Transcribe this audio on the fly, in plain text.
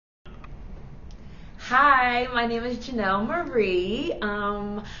Hi, my name is Jannell Marie.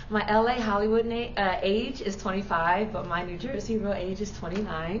 My LA Hollywood age is 25, but my New Jersey real age is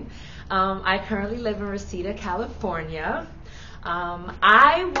 29. I currently live in Reseda, California.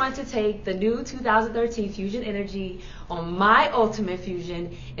 I want to take the new 2013 Fusion Energy on my ultimate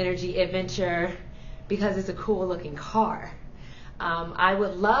Fusion Energy adventure because it's a cool looking car. I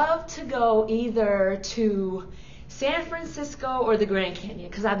would love to go either to San Francisco or the Grand Canyon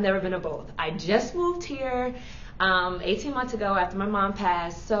because I've never been to both. I just moved here 18 months ago after my mom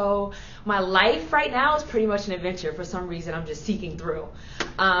passed, so my life right now is pretty much an adventure. For some reason, I'm just seeking through.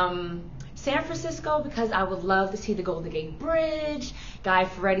 San Francisco because I would love to see the Golden Gate Bridge. Guy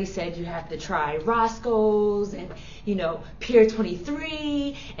Fieri said you have to try Roscoe's and, Pier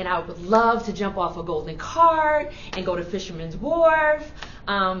 23, and I would love to jump off a Golden Cart and go to Fisherman's Wharf.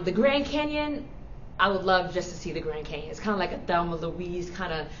 The Grand Canyon, I would love just to see the Grand Canyon. It's kind of like a Thelma Louise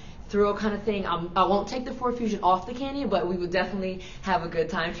kind of thrill kind of thing. I won't take the Ford Fusion off the canyon, but we would definitely have a good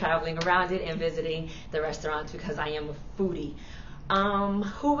time traveling around it and visiting the restaurants because I am a foodie.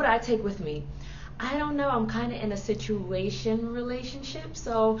 Who would I take with me? I don't know. I'm kind of in a relationship,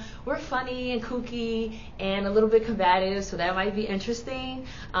 so we're funny and kooky and a little bit combative, so that might be interesting.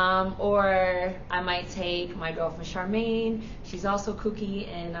 Or I might take my girlfriend Charmaine. She's also kooky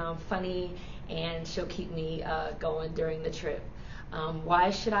and funny, and she'll keep me going during the trip.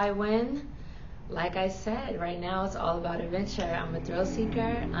 Why should I win? Like I said, right now it's all about adventure. I'm a thrill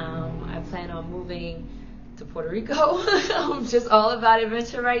seeker. I plan on moving to Puerto Rico. I'm just all about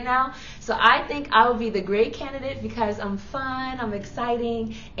adventure right now. So I think I will be the great candidate because I'm fun, I'm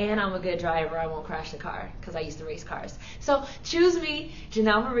exciting, and I'm a good driver. I won't crash the car because I used to race cars. So choose me,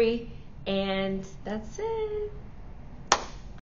 Jannell Marie, and that's it.